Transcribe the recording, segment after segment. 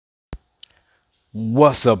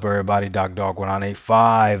What's up, everybody? Doc Dog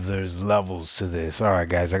 1985. There's levels to this. All right,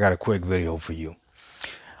 guys, I got a quick video for you.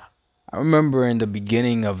 I remember in the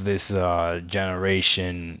beginning of this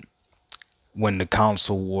generation, when the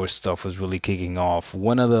console war stuff was really kicking off,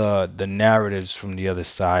 one of the narratives from the other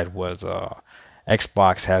side was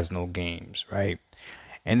Xbox has no games, right?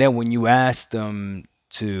 And then when you asked them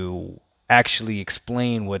to actually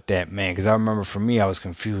explain what that meant, because I remember for me, I was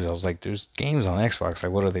confused. I was like, "There's games on Xbox.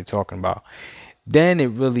 Like, what are they talking about?" Then it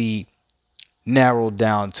really narrowed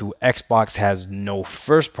down to Xbox has no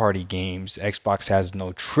first party games, Xbox has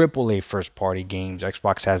no AAA first party games,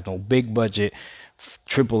 Xbox has no big budget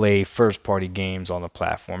AAA first party games on the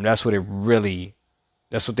platform. That's what they really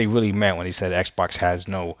meant when they said Xbox has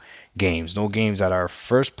no games. No games that are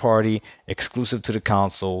first party, exclusive to the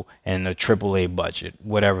console, and a AAA budget,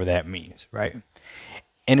 whatever that means, right?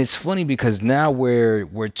 And it's funny because now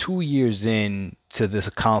we're 2 years in to this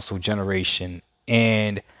console generation,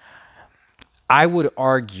 and I would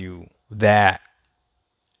argue that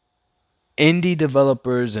indie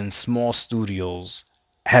developers and small studios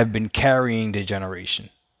have been carrying the generation.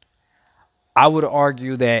 I would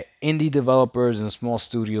argue that indie developers and small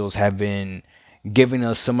studios have been giving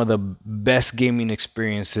us some of the best gaming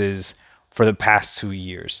experiences for the past 2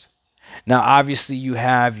 years. Now, obviously, you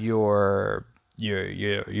have your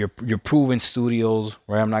proven studios,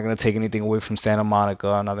 right? I'm not gonna take anything away from Santa Monica.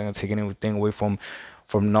 I'm not gonna take anything away from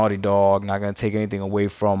Naughty Dog. Not gonna take anything away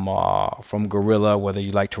from Gorilla, whether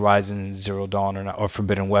you like Horizon Zero Dawn or not, or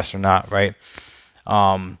Forbidden West or not, right?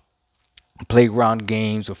 Um, Playground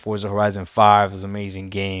Games with Forza Horizon 5 is an amazing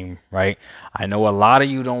game, right? I know a lot of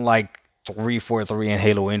you don't like 343 and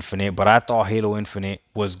Halo Infinite, but I thought Halo Infinite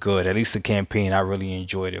was good. At least the campaign, I really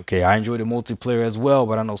enjoyed it. Okay, I enjoyed the multiplayer as well,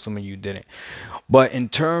 but I know some of you didn't. But in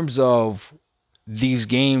terms of these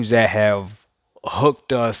games that have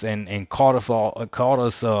hooked us and caught us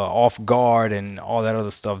off guard and all that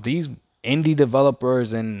other stuff, these indie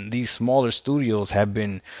developers and these smaller studios have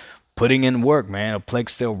been putting in work, man. A Plague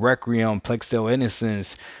Tale Requiem, Plague Tale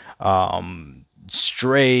Innocence,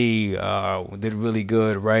 Stray did really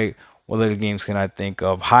good, right? What other games can I think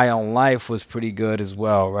of? High on Life was pretty good as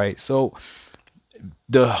well, right? So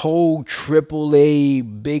the whole AAA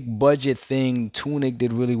big budget thing, Tunic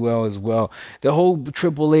did really well as well. The whole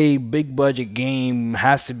AAA big budget game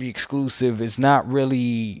has to be exclusive. It's not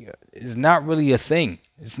really a thing.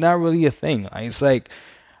 It's not really a thing. It's like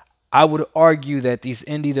I would argue that these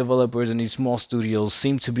indie developers and these small studios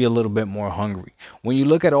seem to be a little bit more hungry. When you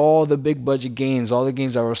look at all the big budget games, all the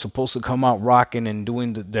games that were supposed to come out rocking and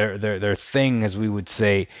doing their thing, as we would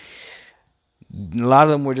say, a lot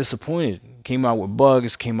of them were disappointed. Came out with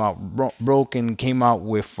bugs, came out broken, came out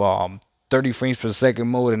with 30 frames per second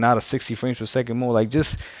mode and not a 60 frames per second mode. Like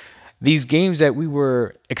just these games that we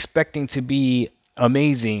were expecting to be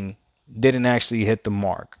amazing didn't actually hit the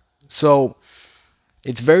mark. So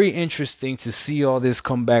it's very interesting to see all this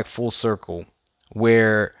come back full circle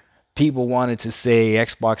where people wanted to say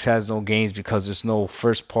Xbox has no games because there's no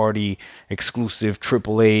first party exclusive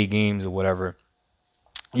AAA games or whatever.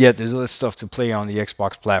 Yet there's other stuff to play on the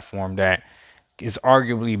Xbox platform that is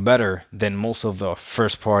arguably better than most of the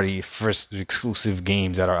first party, first exclusive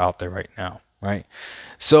games that are out there right now, right?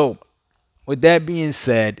 So, with that being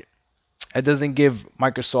said, it doesn't give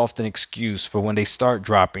Microsoft an excuse for when they start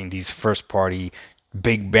dropping these first party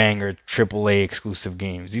big banger AAA exclusive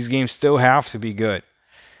games. These games still have to be good.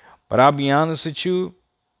 But I'll be honest with you,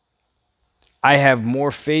 I have more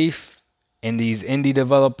faith in these indie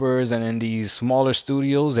developers and in these smaller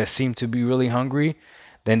studios that seem to be really hungry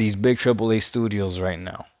than these big AAA studios right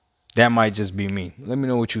now. That might just be me. Let me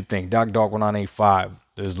know what you think. Doc Dog 1985.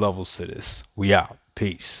 There's levels to this. We out.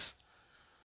 Peace.